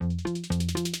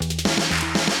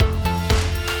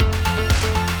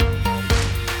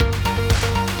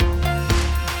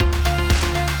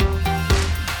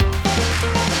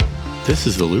This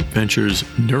is the Loop Ventures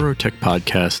Neurotech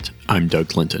Podcast. I'm Doug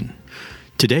Clinton.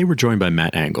 Today we're joined by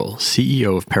Matt Engel,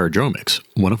 CEO of Paradromics,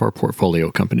 one of our portfolio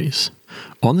companies.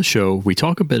 On the show, we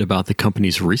talk a bit about the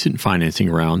company's recent financing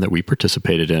round that we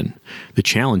participated in, the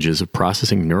challenges of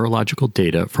processing neurological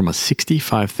data from a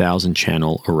 65,000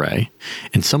 channel array,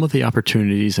 and some of the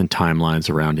opportunities and timelines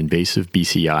around invasive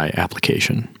BCI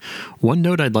application. One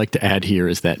note I'd like to add here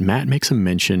is that Matt makes a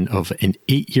mention of an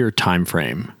 8-year time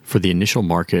frame for the initial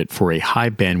market for a high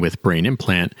bandwidth brain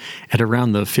implant at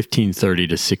around the 15:30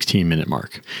 to 16-minute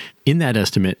mark. In that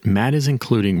estimate, Matt is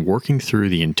including working through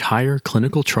the entire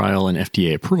clinical trial and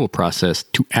FDA approval process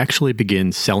to actually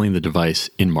begin selling the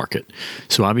device in market.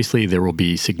 So obviously there will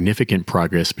be significant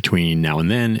progress between now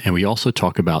and then, and we also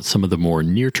talk about some of the more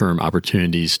near-term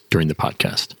opportunities during the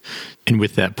podcast. And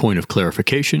with that point of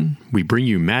clarification, we bring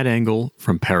you Matt Engel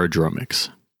from Paradromics.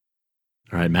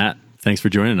 All right, Matt, thanks for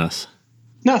joining us.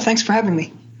 No, thanks for having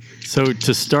me. So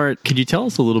to start, could you tell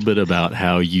us a little bit about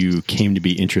how you came to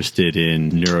be interested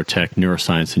in neurotech,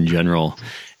 neuroscience in general,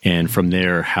 and from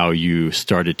there, how you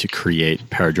started to create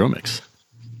Paradromics?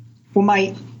 Well,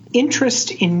 my interest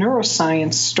in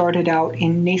neuroscience started out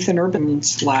in Nathan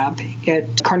Urban's lab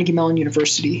at Carnegie Mellon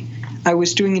University. I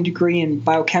was doing a degree in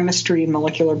biochemistry and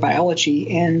molecular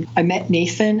biology, and I met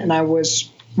Nathan, and I was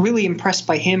really impressed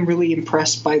by him, really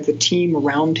impressed by the team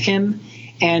around him.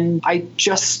 And I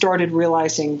just started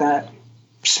realizing that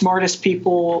smartest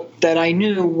people that I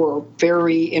knew were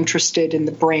very interested in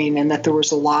the brain and that there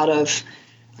was a lot of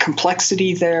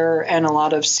complexity there and a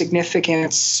lot of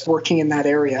significance working in that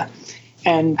area.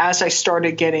 And as I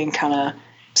started getting kind of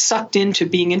sucked into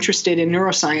being interested in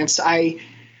neuroscience, I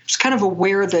was kind of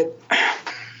aware that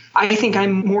I think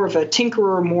I'm more of a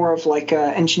tinkerer, more of like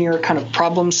an engineer kind of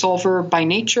problem solver by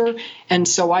nature. And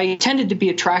so I tended to be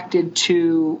attracted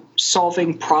to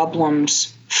solving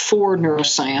problems for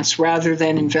neuroscience rather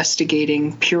than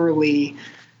investigating purely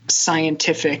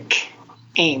scientific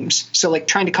aims. So like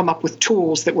trying to come up with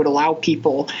tools that would allow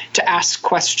people to ask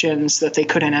questions that they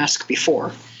couldn't ask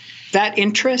before. That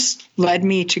interest led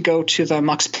me to go to the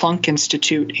Max Planck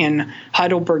Institute in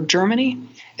Heidelberg, Germany,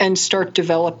 and start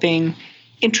developing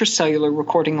intracellular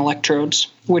recording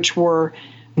electrodes, which were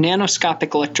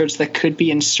nanoscopic electrodes that could be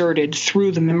inserted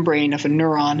through the membrane of a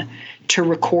neuron to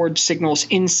record signals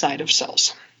inside of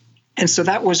cells. And so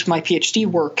that was my Ph.D.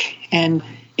 work. And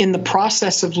in the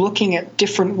process of looking at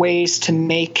different ways to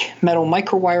make metal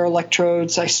microwire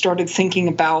electrodes, I started thinking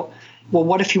about, well,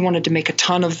 what if you wanted to make a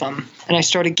ton of them? And I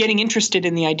started getting interested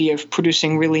in the idea of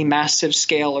producing really massive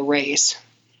scale arrays.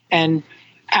 And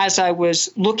as I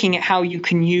was looking at how you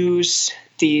can use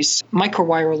these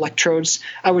microwire electrodes,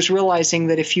 I was realizing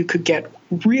that if you could get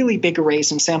really big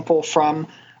arrays and sample from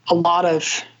a lot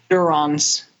of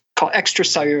neurons called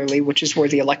extracellularly, which is where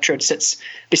the electrode sits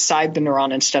beside the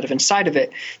neuron instead of inside of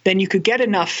it, then you could get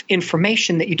enough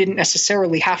information that you didn't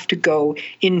necessarily have to go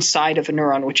inside of a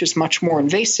neuron, which is much more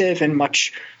invasive and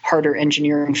much harder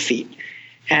engineering feat.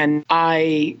 And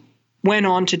I went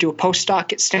on to do a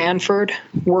postdoc at Stanford,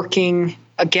 working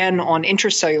again on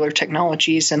intracellular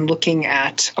technologies and looking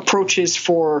at approaches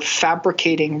for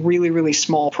fabricating really, really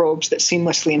small probes that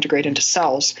seamlessly integrate into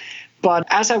cells. But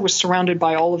as I was surrounded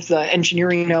by all of the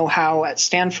engineering know-how at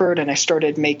Stanford and I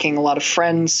started making a lot of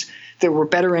friends that were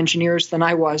better engineers than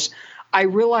I was, I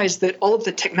realized that all of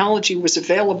the technology was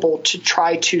available to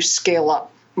try to scale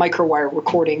up microwire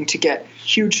recording to get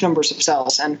huge numbers of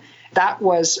cells. And that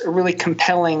was a really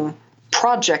compelling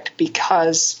project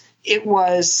because it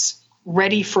was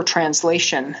ready for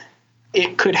translation.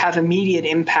 It could have immediate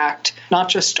impact, not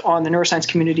just on the neuroscience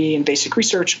community and basic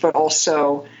research, but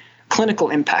also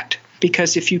clinical impact.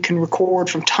 Because if you can record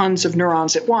from tons of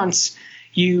neurons at once,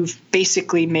 you've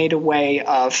basically made a way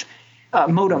of a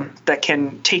modem that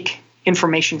can take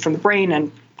information from the brain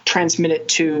and transmit it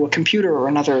to a computer or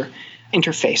another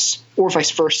interface, or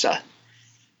vice versa.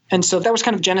 And so that was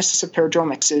kind of the genesis of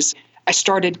Paradromics. Is I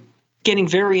started getting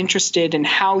very interested in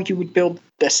how you would build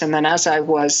this. And then as I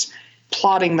was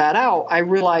plotting that out, I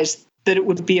realized that it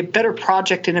would be a better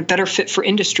project and a better fit for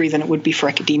industry than it would be for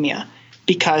academia,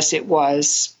 because it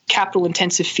was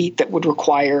capital-intensive feat that would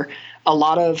require a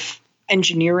lot of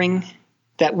engineering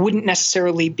that wouldn't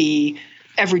necessarily be,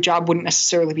 every job wouldn't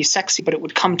necessarily be sexy, but it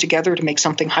would come together to make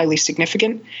something highly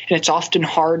significant. And it's often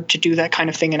hard to do that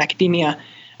kind of thing in academia.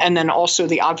 And then also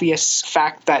the obvious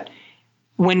fact that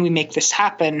when we make this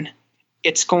happen,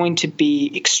 it's going to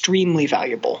be extremely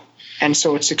valuable. And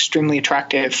so it's extremely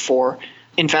attractive for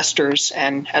investors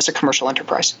and as a commercial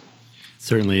enterprise.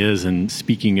 Certainly is. And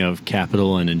speaking of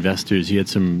capital and investors, you had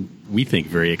some, we think,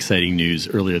 very exciting news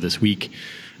earlier this week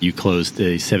You closed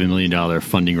a $7 million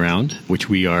funding round, which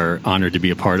we are honored to be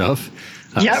a part of.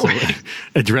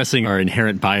 Addressing our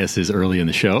inherent biases early in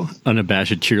the show,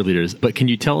 unabashed cheerleaders. But can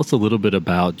you tell us a little bit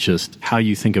about just how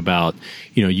you think about,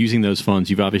 using those funds?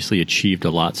 You've obviously achieved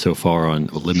a lot so far on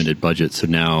a limited budget. So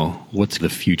now what's the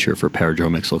future for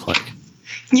Paradromics look like?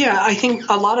 Yeah, I think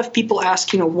a lot of people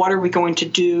ask, what are we going to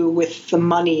do with the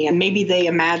money? And maybe they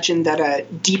imagine that a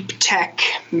deep tech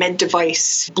med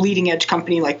device bleeding edge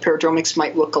company like Paradromics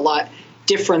might look a lot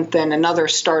different than another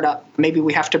startup. Maybe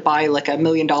we have to buy like $1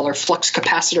 million flux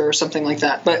capacitor or something like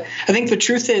that. But I think the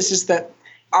truth is that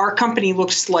our company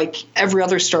looks like every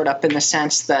other startup in the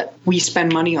sense that we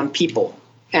spend money on people.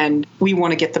 And we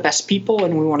want to get the best people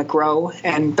and we want to grow.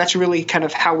 And that's really kind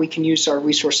of how we can use our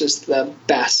resources the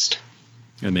best.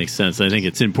 That makes sense. I think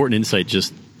it's an important insight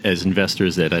just as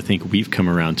investors that I think we've come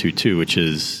around to too, which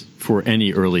is for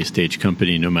any early stage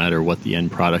company, no matter what the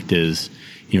end product is,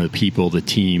 the people, the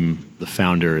team, the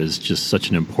founder is just such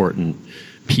an important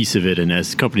piece of it. And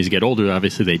as companies get older,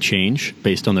 obviously they change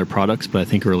based on their products. But I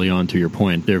think early on, to your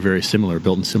point, they're very similar,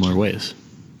 built in similar ways.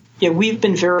 Yeah, we've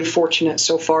been very fortunate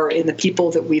so far in the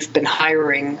people that we've been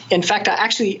hiring. In fact, I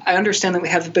understand that we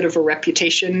have a bit of a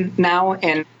reputation now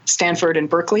in Stanford and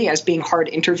Berkeley as being hard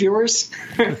interviewers.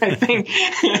 I think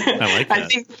I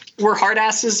think we're hard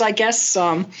asses, I guess.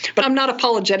 But I'm not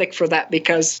apologetic for that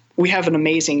because we have an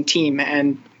amazing team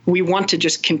and we want to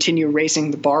just continue raising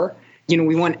the bar.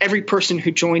 We want every person who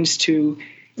joins to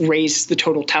raise the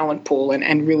total talent pool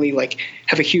and really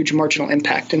have a huge marginal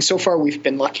impact. And so far, we've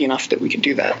been lucky enough that we can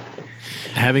do that.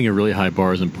 Having a really high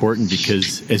bar is important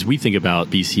because as we think about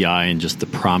BCI and just the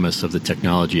promise of the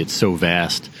technology, it's so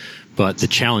vast, but the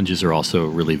challenges are also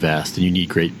really vast and you need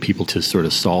great people to sort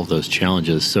of solve those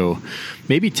challenges. So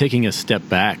maybe taking a step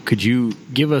back, could you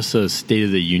give us a state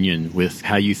of the union with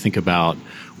how you think about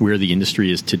where the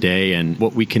industry is today and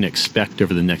what we can expect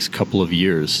over the next couple of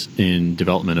years in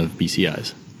development of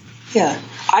BCIs? Yeah,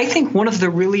 I think one of the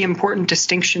really important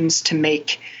distinctions to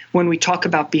make when we talk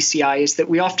about BCI is that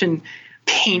we often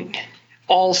paint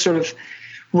all sort of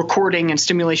recording and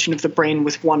stimulation of the brain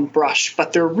with one brush,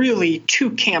 but there are really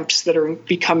two camps that are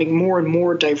becoming more and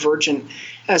more divergent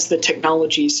as the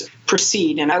technologies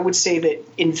proceed. And I would say that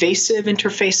invasive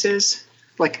interfaces,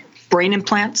 like brain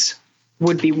implants,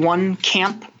 would be one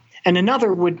camp. And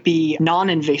another would be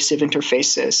non-invasive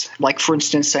interfaces. Like, for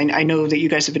instance, I know that you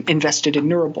guys have invested in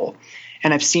Neurable,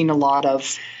 and I've seen a lot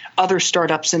of other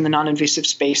startups in the non-invasive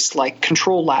space like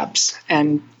control labs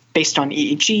and based on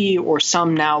EEG, or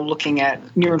some now looking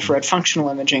at near-infrared functional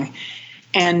imaging.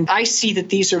 And I see that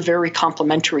these are very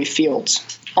complementary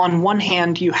fields. On one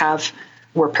hand, you have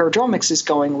where Paradromics is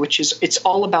going, which is it's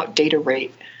all about data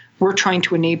rate. We're trying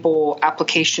to enable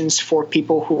applications for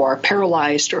people who are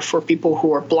paralyzed or for people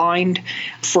who are blind,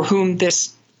 for whom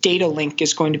this data link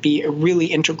is going to be a really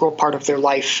integral part of their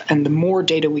life. And the more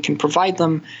data we can provide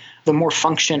them, the more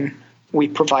function we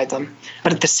provide them.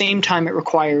 But at the same time, it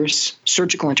requires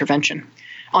surgical intervention.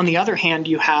 On the other hand,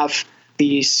 you have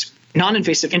these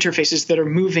non-invasive interfaces that are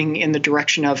moving in the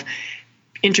direction of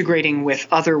integrating with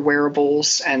other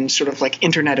wearables and sort of like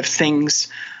Internet of Things.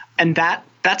 And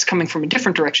that's coming from a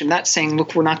different direction. That's saying,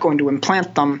 look, we're not going to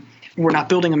implant them. We're not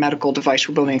building a medical device.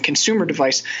 We're building a consumer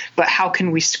device. But how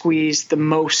can we squeeze the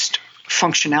most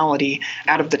functionality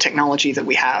out of the technology that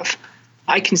we have?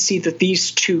 I can see that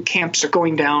these two camps are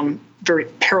going down very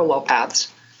parallel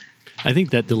paths. I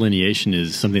think that delineation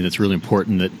is something that's really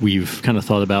important that we've kind of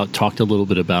thought about, talked a little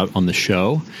bit about on the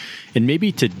show. And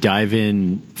maybe to dive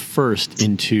in first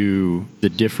into the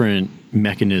different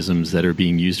mechanisms that are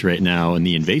being used right now on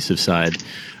the invasive side.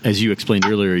 As you explained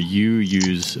earlier, you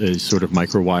use a sort of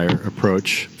microwire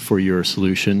approach for your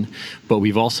solution, but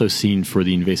we've also seen for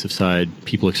the invasive side,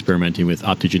 people experimenting with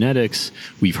optogenetics.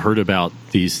 We've heard about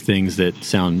these things that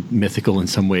sound mythical in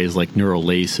some ways, like neural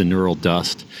lace and neural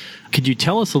dust. Could you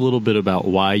tell us a little bit about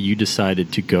why you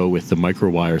decided to go with the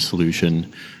microwire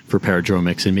solution for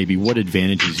Paradromics and maybe what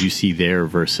advantages you see there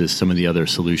versus some of the other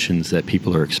solutions that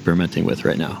people are experimenting with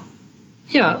right now?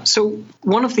 Yeah, so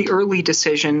one of the early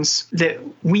decisions that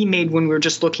we made when we were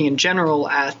just looking in general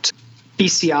at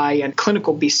BCI and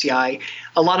clinical BCI,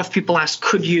 a lot of people asked,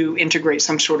 could you integrate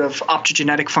some sort of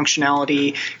optogenetic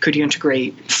functionality? Could you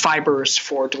integrate fibers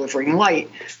for delivering light?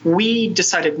 We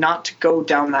decided not to go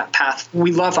down that path.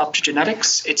 We love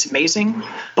optogenetics. It's amazing,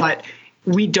 but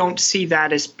we don't see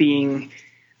that as being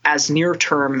as near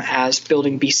term as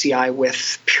building BCI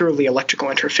with purely electrical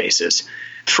interfaces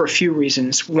for a few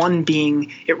reasons. One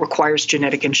being it requires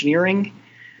genetic engineering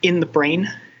in the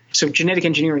brain. So genetic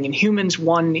engineering in humans,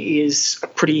 one, is a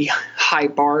pretty high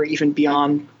bar, even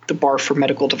beyond the bar for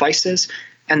medical devices.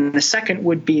 And the second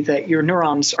would be that your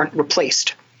neurons aren't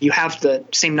replaced. You have the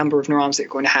same number of neurons that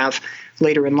you're going to have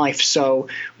later in life. So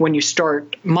when you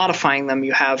start modifying them,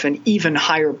 you have an even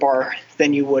higher bar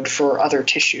than you would for other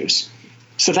tissues.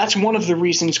 So that's one of the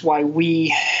reasons why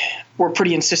we were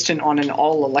pretty insistent on an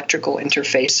all-electrical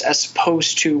interface as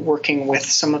opposed to working with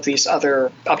some of these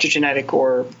other optogenetic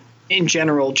or, in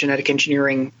general, genetic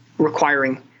engineering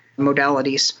requiring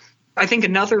modalities. I think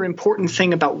another important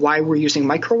thing about why we're using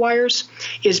microwires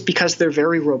is because they're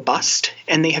very robust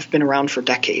and they have been around for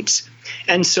decades.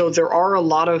 And so there are a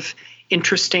lot of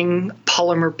interesting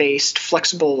polymer-based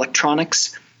flexible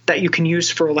electronics that you can use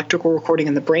for electrical recording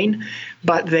in the brain,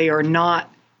 but they are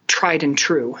not tried and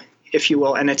true, if you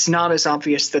will, and it's not as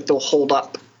obvious that they'll hold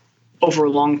up over a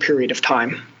long period of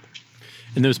time.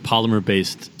 And those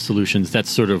polymer-based solutions, that's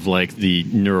sort of like the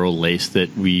neural lace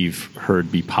that we've heard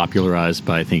be popularized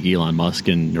by, I think, Elon Musk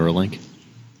and Neuralink?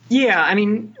 Yeah, I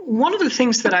mean, one of the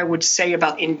things that I would say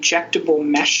about injectable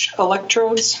mesh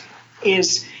electrodes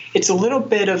is it's a little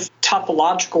bit of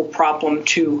topological problem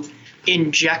to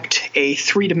inject a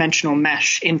three-dimensional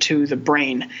mesh into the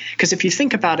brain. Because if you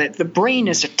think about it, the brain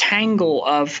is a tangle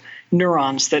of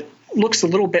neurons that looks a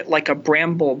little bit like a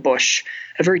bramble bush,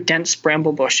 a very dense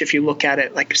bramble bush if you look at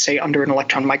it, like, say, under an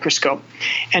electron microscope.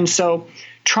 And so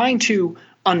trying to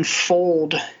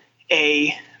unfold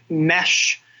a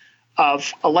mesh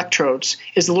of electrodes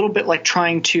is a little bit like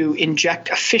trying to inject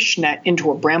a fish net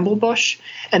into a bramble bush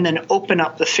and then open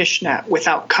up the fish net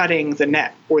without cutting the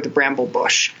net or the bramble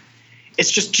bush.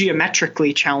 It's just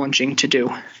geometrically challenging to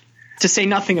do, to say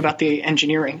nothing about the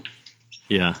engineering.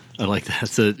 Yeah, I like that.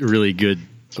 That's a really good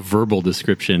verbal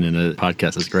description in a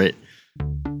podcast. Is great.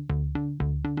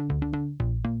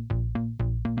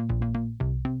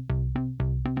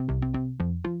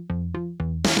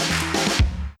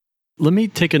 Let me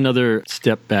take another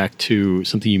step back to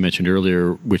something you mentioned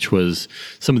earlier, which was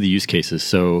some of the use cases.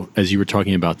 So as you were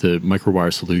talking about the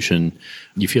microwire solution,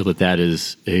 you feel that that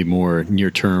is a more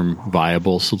near-term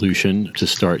viable solution to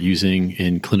start using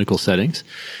in clinical settings.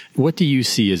 What do you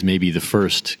see as maybe the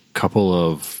first couple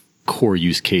of core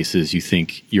use cases you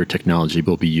think your technology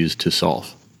will be used to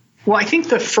solve? Well, I think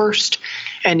the first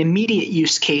and immediate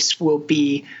use case will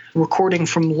be recording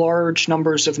from large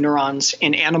numbers of neurons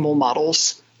in animal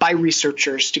models by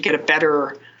researchers to get a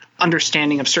better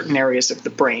understanding of certain areas of the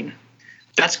brain.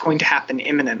 That's going to happen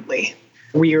imminently.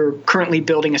 We are currently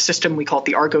building a system, we call it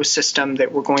the Argo system,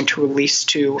 that we're going to release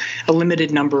to a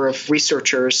limited number of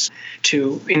researchers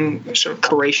in sort of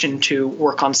collaboration to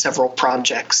work on several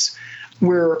projects.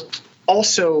 We're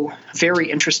also very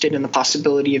interested in the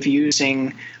possibility of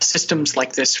using systems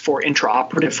like this for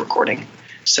intraoperative recording.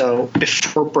 So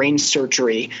before brain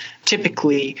surgery,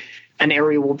 typically an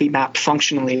area will be mapped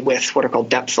functionally with what are called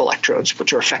depth electrodes,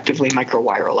 which are effectively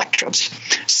microwire electrodes.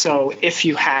 So if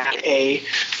you had a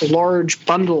large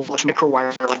bundle of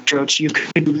microwire electrodes, you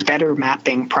could do better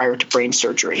mapping prior to brain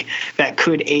surgery that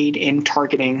could aid in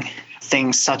targeting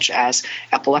things such as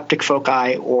epileptic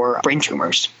foci or brain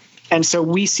tumors. And so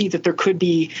we see that there could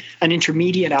be an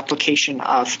intermediate application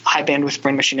of high bandwidth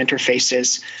brain-machine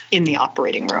interfaces in the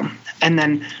operating room. And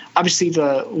then obviously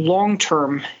the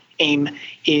long-term aim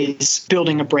is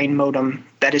building a brain modem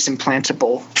that is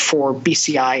implantable for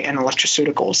BCI and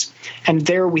electroceuticals. And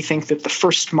there we think that the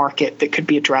first market that could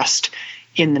be addressed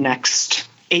in the next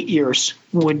 8 years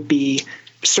would be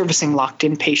servicing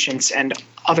locked-in patients and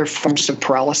other forms of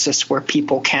paralysis where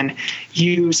people can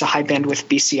use a high bandwidth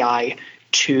BCI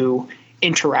to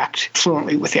interact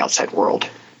fluently with the outside world.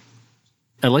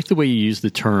 I like the way you use the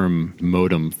term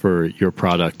modem for your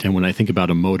product. And when I think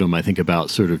about a modem, I think about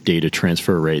sort of data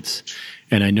transfer rates.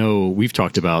 And I know we've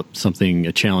talked about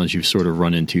a challenge you've sort of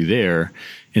run into there.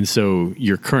 And so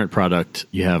your current product,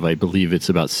 you have, I believe it's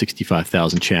about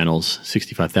 65,000 channels,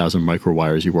 65,000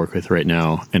 microwires you work with right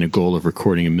now, and a goal of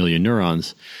recording 1 million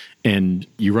neurons. And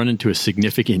you run into a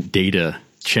significant data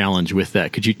challenge with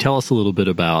that. Could you tell us a little bit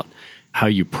about how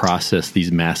you process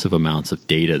these massive amounts of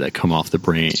data that come off the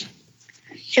brain?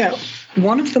 Yeah,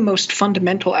 one of the most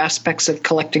fundamental aspects of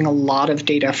collecting a lot of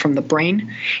data from the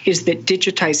brain is that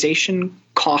digitization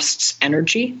costs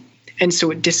energy, and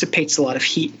so it dissipates a lot of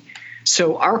heat.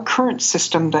 So our current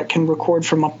system that can record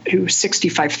from up to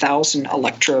 65,000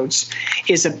 electrodes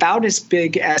is about as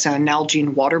big as an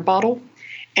Nalgene water bottle.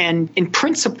 And in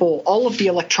principle, all of the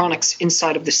electronics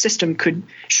inside of the system could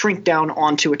shrink down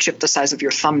onto a chip the size of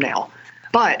your thumbnail.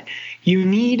 But you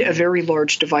need a very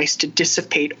large device to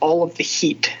dissipate all of the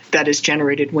heat that is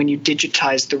generated when you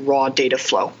digitize the raw data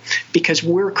flow, because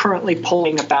we're currently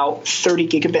pulling about 30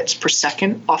 gigabits per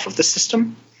second off of the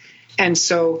system. And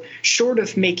so short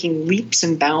of making leaps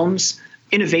and bounds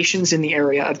innovations in the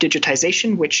area of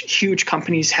digitization, which huge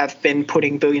companies have been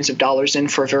putting billions of dollars in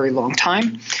for a very long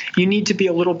time. You need to be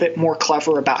a little bit more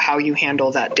clever about how you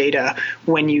handle that data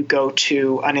when you go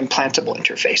to an implantable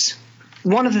interface.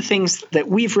 One of the things that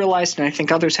we've realized, and I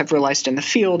think others have realized in the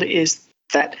field, is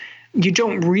that you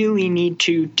don't really need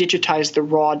to digitize the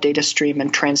raw data stream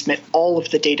and transmit all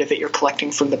of the data that you're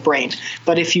collecting from the brain.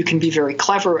 But if you can be very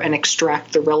clever and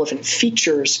extract the relevant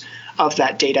features of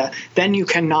that data, then you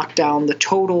can knock down the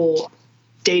total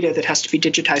data that has to be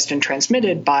digitized and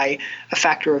transmitted by a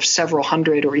factor of several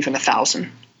hundred or even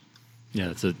 1,000. Yeah,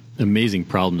 it's an amazing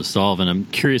problem to solve. And I'm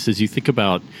curious, as you think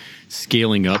about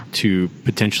scaling up to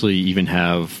potentially even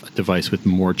have a device with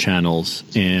more channels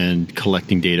and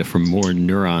collecting data from more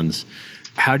neurons,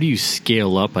 how do you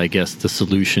scale up, I guess, the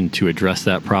solution to address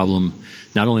that problem,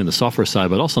 not only on the software side,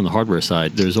 but also on the hardware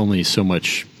side? There's only so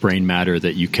much brain matter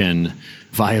that you can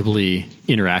viably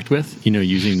interact with,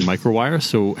 using the microwire.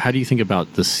 So how do you think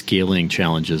about the scaling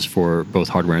challenges for both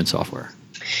hardware and software?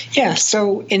 Yeah,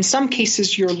 so in some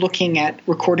cases, you're looking at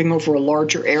recording over a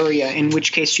larger area, in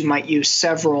which case you might use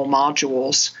several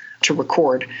modules to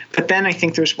record. But then I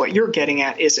think there's what you're getting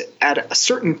at is at a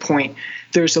certain point,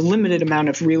 there's a limited amount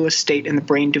of real estate in the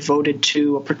brain devoted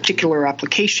to a particular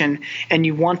application, and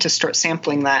you want to start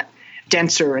sampling that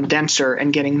denser and denser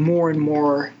and getting more and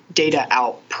more data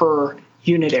out per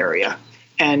unit area.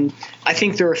 And I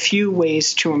think there are a few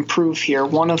ways to improve here.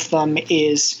 One of them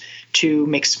is to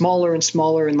make smaller and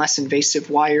smaller and less invasive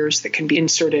wires that can be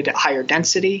inserted at higher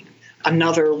density.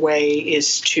 Another way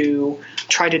is to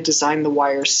try to design the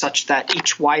wires such that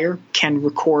each wire can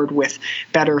record with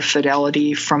better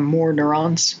fidelity from more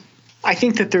neurons. I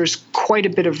think that there's quite a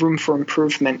bit of room for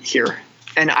improvement here,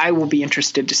 and I will be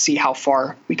interested to see how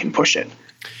far we can push it.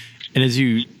 And as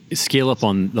you scale up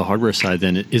on the hardware side,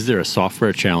 then, is there a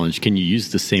software challenge? Can you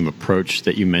use the same approach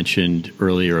that you mentioned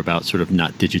earlier about sort of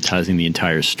not digitizing the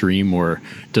entire stream, or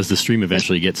does the stream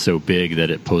eventually get so big that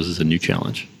it poses a new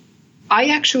challenge?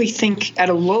 I actually think at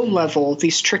a low level,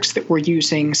 these tricks that we're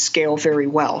using scale very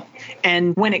well.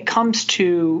 And when it comes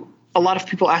to, a lot of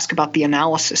people ask about the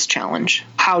analysis challenge.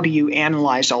 How do you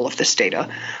analyze all of this data?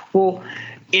 Well,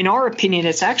 in our opinion,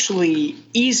 it's actually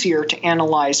easier to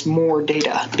analyze more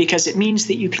data because it means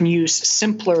that you can use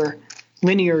simpler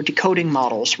linear decoding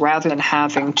models rather than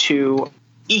having to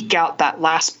eke out that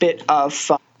last bit of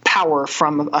power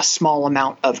from a small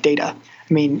amount of data.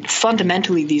 I mean,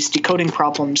 fundamentally, these decoding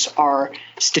problems are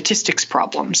statistics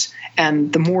problems.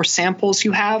 And the more samples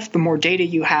you have, the more data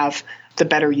you have, the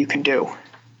better you can do.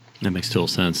 That makes total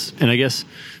sense. And I guess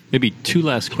maybe two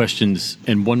last questions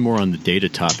and one more on the data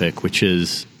topic, which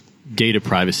is data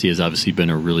privacy has obviously been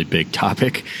a really big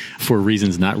topic for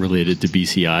reasons not related to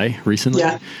BCI recently.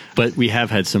 Yeah. But we have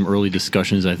had some early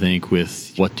discussions, I think,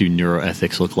 with what do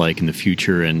neuroethics look like in the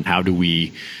future and how do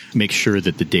we make sure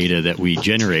that the data that we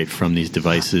generate from these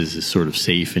devices is sort of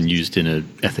safe and used in an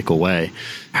ethical way.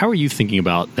 How are you thinking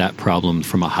about that problem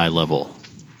from a high level?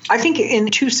 I think in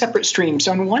two separate streams.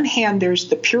 On one hand, there's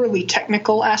the purely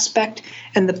technical aspect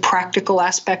and the practical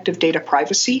aspect of data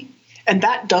privacy. And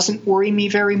that doesn't worry me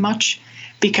very much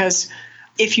because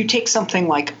if you take something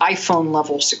like iPhone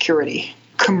level security,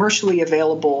 commercially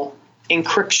available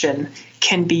encryption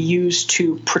can be used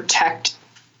to protect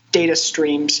data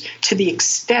streams to the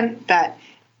extent that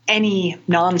any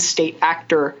non-state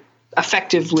actor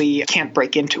effectively can't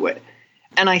break into it.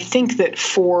 And I think that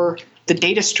for the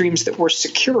data streams that we're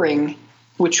securing,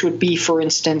 which would be, for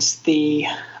instance, the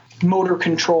motor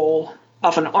control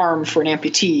of an arm for an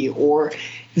amputee or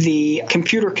the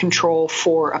computer control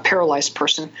for a paralyzed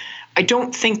person, I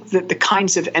don't think that the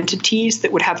kinds of entities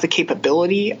that would have the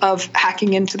capability of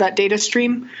hacking into that data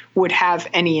stream would have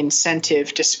any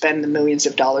incentive to spend the millions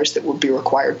of dollars that would be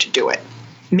required to do it.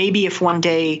 Maybe if one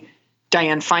day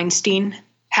Dianne Feinstein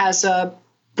has a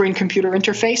brain-computer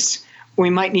interface, we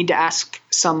might need to ask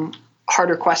some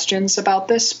harder questions about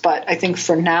this. But I think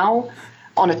for now,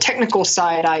 on a technical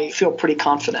side, I feel pretty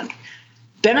confident.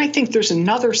 Then I think there's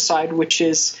another side, which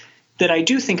is that I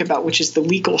do think about, which is the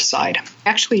legal side.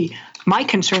 Actually, my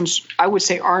concerns, I would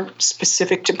say, aren't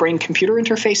specific to brain-computer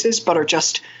interfaces, but are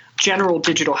just general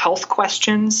digital health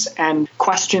questions and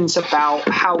questions about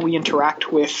how we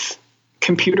interact with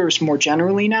computers more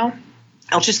generally now.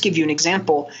 I'll just give you an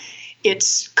example.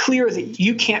 It's clear that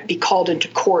you can't be called into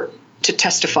court to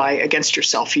testify against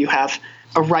yourself. You have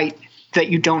a right that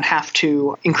you don't have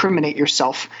to incriminate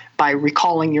yourself by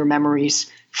recalling your memories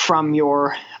from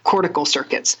your cortical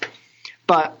circuits.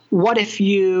 But what if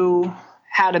you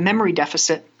had a memory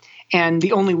deficit and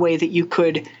the only way that you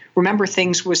could remember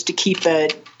things was to keep a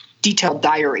detailed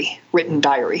diary, written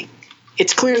diary?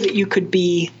 It's clear that you could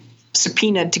be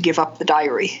subpoenaed to give up the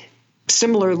diary.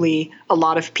 Similarly, a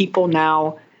lot of people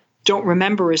now don't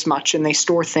remember as much, and they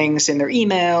store things in their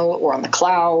email or on the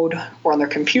cloud or on their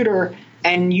computer,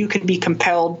 and you can be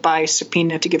compelled by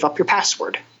subpoena to give up your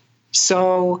password.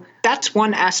 So that's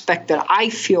one aspect that I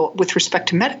feel with respect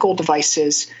to medical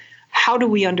devices. How do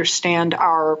we understand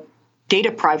our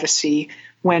data privacy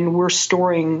when we're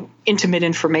storing intimate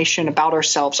information about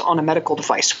ourselves on a medical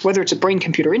device, whether it's a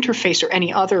brain-computer interface or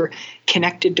any other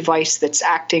connected device that's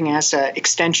acting as an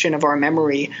extension of our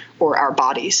memory or our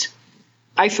bodies?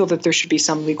 I feel that there should be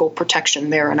some legal protection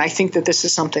there, and I think that this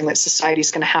is something that society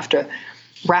is going to have to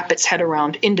wrap its head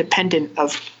around independent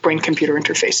of brain-computer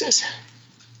interfaces.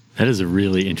 That is a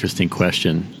really interesting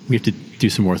question. We have to do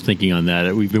some more thinking on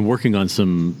that. We've been working on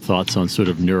some thoughts on sort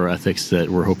of neuroethics that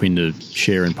we're hoping to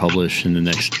share and publish in the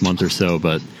next month or so,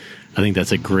 but I think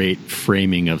that's a great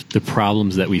framing of the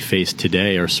problems that we face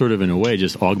today are sort of in a way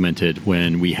just augmented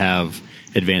when we have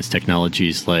advanced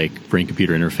technologies like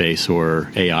brain-computer interface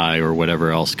or AI or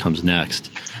whatever else comes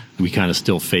next. We kind of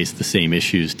still face the same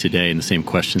issues today and the same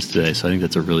questions today, so I think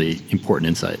that's a really important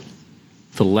insight.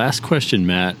 The last question,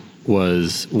 Matt,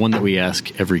 was one that we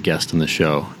ask every guest on the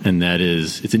show, and that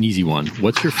is, it's an easy one.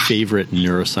 What's your favorite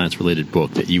neuroscience-related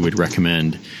book that you would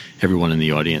recommend everyone in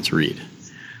the audience read?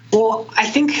 Well, I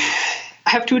think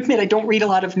I have to admit I don't read a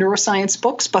lot of neuroscience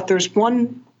books, but there's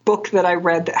one book that I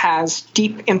read that has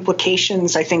deep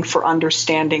implications, I think, for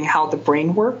understanding how the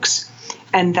brain works,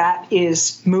 and that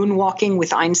is Moonwalking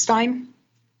with Einstein.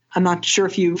 I'm not sure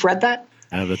if you've read that.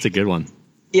 That's a good one.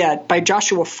 Yeah, by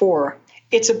Joshua Foer.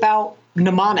 It's about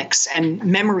mnemonics and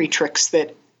memory tricks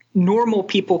that normal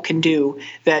people can do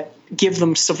that give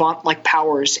them savant-like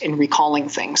powers in recalling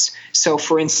things. So,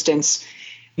 for instance,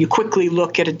 you quickly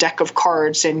look at a deck of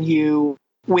cards and you,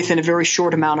 within a very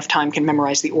short amount of time, can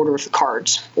memorize the order of the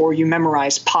cards, or you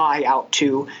memorize pi out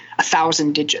to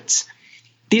 1,000 digits.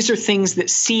 These are things that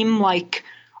seem like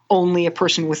only a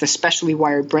person with a specially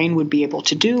wired brain would be able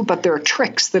to do, but there are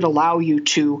tricks that allow you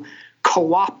to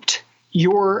co-opt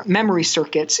your memory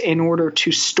circuits in order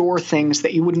to store things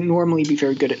that you wouldn't normally be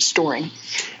very good at storing.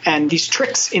 And these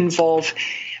tricks involve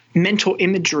mental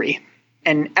imagery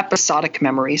and episodic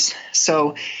memories.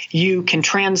 So you can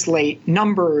translate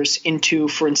numbers into,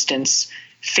 for instance,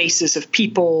 faces of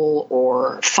people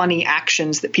or funny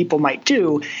actions that people might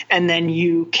do, and then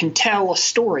you can tell a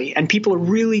story. And people are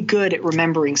really good at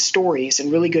remembering stories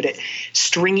and really good at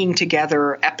stringing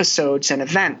together episodes and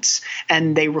events,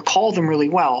 and they recall them really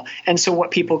well. And so what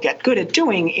people get good at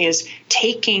doing is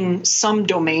taking some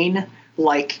domain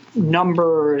like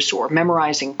numbers or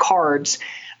memorizing cards,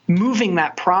 moving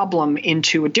that problem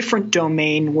into a different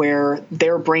domain where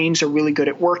their brains are really good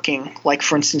at working, like,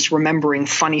 for instance, remembering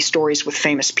funny stories with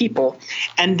famous people,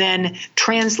 and then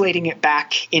translating it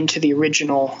back into the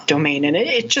original domain. And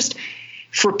it just,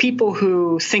 for people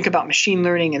who think about machine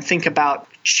learning and think about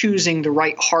choosing the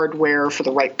right hardware for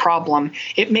the right problem,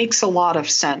 it makes a lot of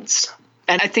sense.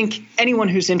 And I think anyone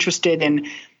who's interested in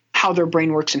how their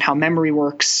brain works and how memory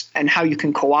works and how you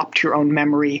can co-opt your own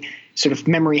memory, sort of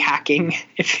memory hacking,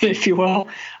 if you will,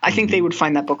 I think they would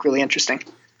find that book really interesting.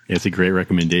 It's a great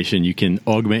recommendation. You can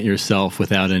augment yourself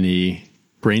without any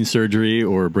brain surgery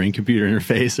or brain-computer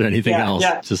interface or anything else.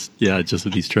 Just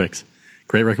with these tricks.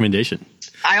 Great recommendation.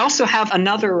 I also have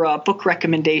another book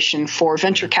recommendation for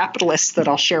venture capitalists that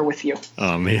I'll share with you.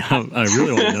 Oh, man, I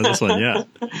really want to know this one,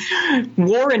 yeah.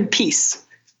 War and Peace.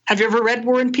 Have you ever read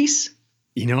War and Peace?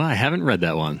 You know, I haven't read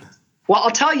that one. Well,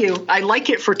 I'll tell you, I like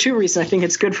it for two reasons. I think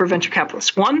it's good for venture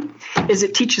capitalists. One is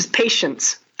it teaches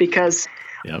patience because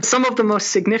some of the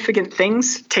most significant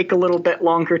things take a little bit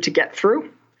longer to get through.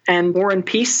 And War and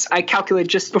Peace, I calculated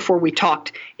just before we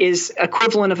talked, is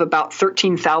equivalent of about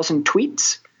 13,000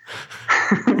 tweets.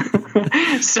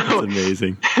 So that's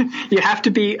amazing. You have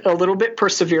to be a little bit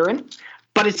perseverant,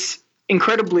 but it's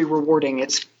incredibly rewarding.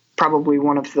 It's probably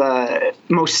one of the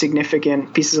most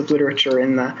significant pieces of literature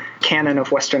in the canon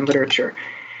of Western literature.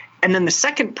 And then the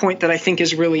second point that I think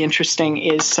is really interesting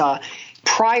is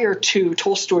prior to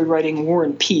Tolstoy writing War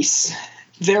and Peace,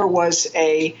 there was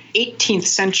a 18th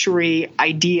century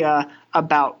idea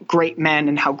about great men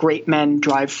and how great men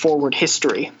drive forward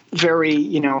history.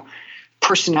 Very,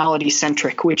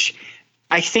 personality-centric, which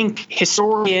I think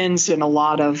historians and a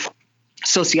lot of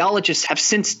sociologists have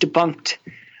since debunked.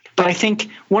 But I think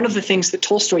one of the things that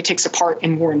Tolstoy takes apart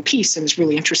in War and Peace, and is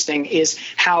really interesting, is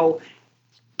how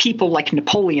people like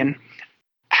Napoleon,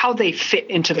 how they fit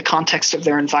into the context of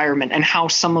their environment and how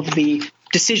some of the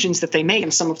decisions that they make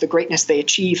and some of the greatness they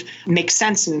achieve make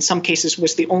sense, and in some cases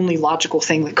was the only logical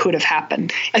thing that could have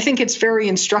happened. I think it's very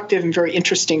instructive and very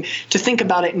interesting to think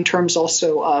about it in terms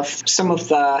also of some of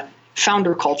the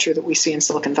founder culture that we see in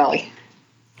Silicon Valley.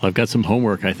 Well, I've got some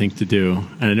homework, I think, to do.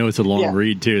 And I know it's a long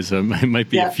read, too, so it might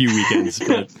be a few weekends,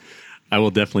 but I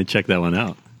will definitely check that one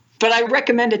out. But I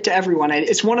recommend it to everyone.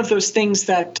 It's one of those things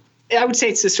that I would say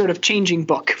it's a sort of changing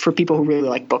book for people who really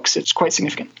like books. It's quite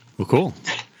significant. Well, cool.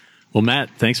 Well, Matt,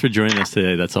 thanks for joining us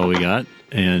today. That's all we got,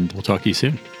 and we'll talk to you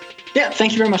soon. Yeah,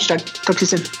 thank you very much, Doug. Talk to you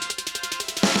soon.